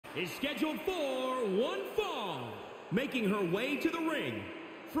is scheduled for one fall. Making her way to the ring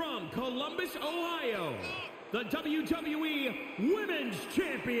from Columbus, Ohio, the WWE Women's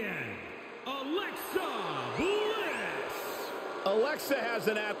Champion, Alexa Bliss. Alexa has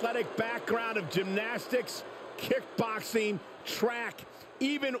an athletic background of gymnastics, kickboxing, track,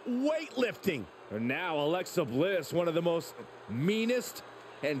 even weightlifting. And now Alexa Bliss, one of the most meanest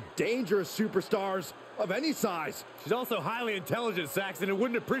and dangerous superstars of any size. She's also highly intelligent, Saxton, and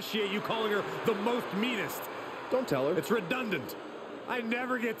wouldn't appreciate you calling her the most meanest. Don't tell her. It's redundant. I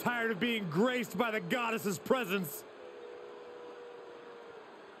never get tired of being graced by the goddess's presence.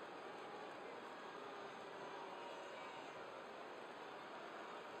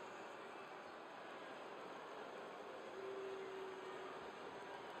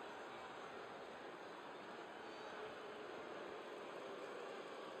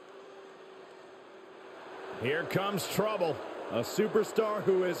 Here comes trouble. A superstar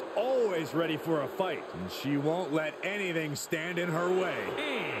who is always ready for a fight. And she won't let anything stand in her way.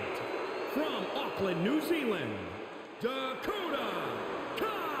 And from Auckland, New Zealand, Dakota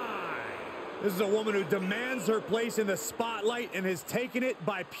Kai. This is a woman who demands her place in the spotlight and has taken it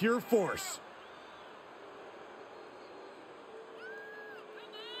by pure force.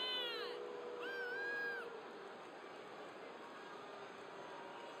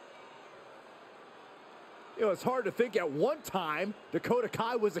 You know, it's hard to think at one time Dakota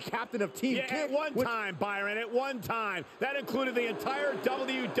Kai was the captain of Team Kick. At one time, Byron, at one time. That included the entire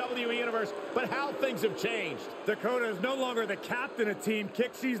WWE Universe, but how things have changed. Dakota is no longer the captain of Team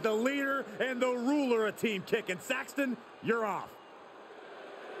Kick. She's the leader and the ruler of Team Kick. And Saxton, you're off.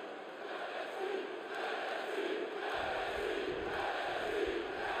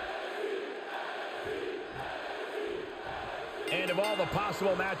 And of all the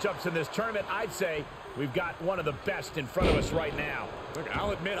possible matchups in this tournament, I'd say we've got one of the best in front of us right now. Look,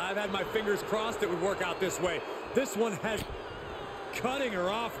 I'll admit, I've had my fingers crossed it would work out this way. This one has cutting her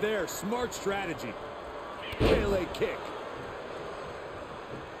off there. Smart strategy. Melee kick.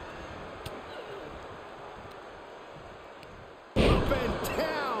 Up and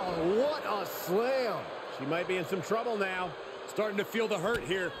down. What a slam. She might be in some trouble now. Starting to feel the hurt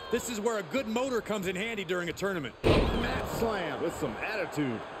here. This is where a good motor comes in handy during a tournament. Mat slam with some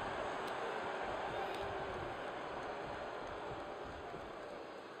attitude.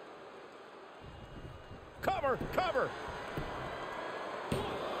 Cover, cover.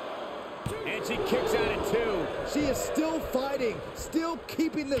 And she kicks out at 2. She is still fighting, still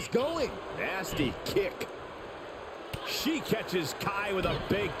keeping this going. Nasty kick. She catches Kai with a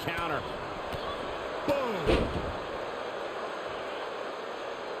big counter. Boom.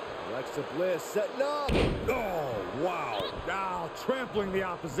 Alexa Bliss setting up. Oh, wow. Now trampling the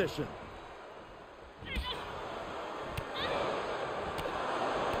opposition.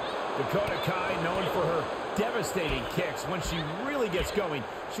 Dakota Kai, known for her devastating kicks. When she really gets going,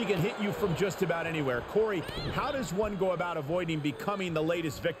 she can hit you from just about anywhere. Corey, how does one go about avoiding becoming the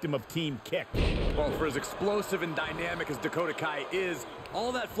latest victim of Team Kick? Well, for as explosive and dynamic as Dakota Kai is,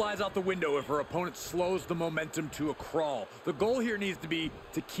 all that flies out the window if her opponent slows the momentum to a crawl. The goal here needs to be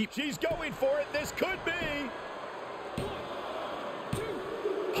to keep... She's going for it. This could be. 1, 2.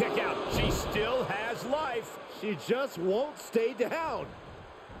 Kick out. She still has life. She just won't stay down.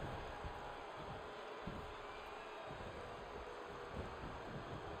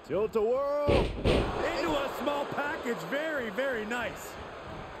 Tilt-a-whirl. Into a small package. Very, very nice.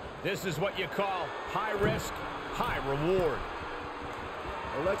 This is what you call high risk, high reward.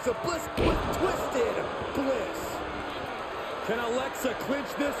 Alexa Bliss with twisted Bliss. Can Alexa clinch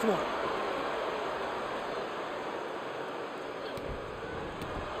this one?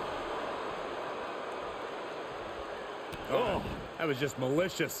 Oh, that was just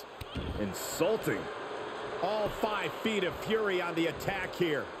malicious. Insulting. All 5 feet of fury on the attack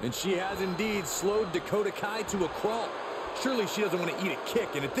here. And she has indeed slowed Dakota Kai to a crawl. Surely she doesn't want to eat a kick,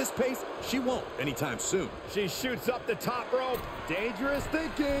 and at this pace, she won't anytime soon. She shoots up the top rope. Dangerous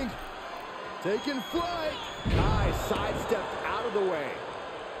thinking. Taking flight. Kai sidestepped out of the way.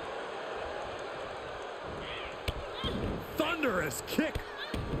 Thunderous kick.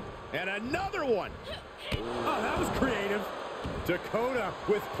 And another one. Oh, that was creative. Dakota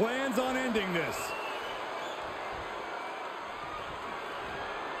with plans on ending this.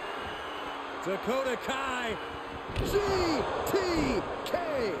 Dakota Kai. GTK.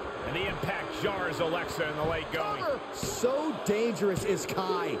 And the impact jars Alexa in the late going. So dangerous is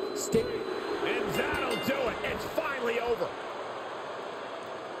Kai. And that'll do it. It's finally over.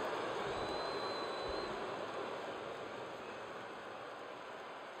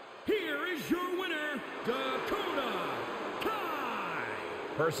 Here is your winner, Dakota Kai.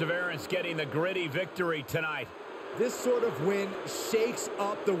 Perseverance getting the gritty victory tonight. This sort of win shakes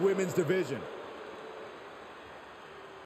up the women's division.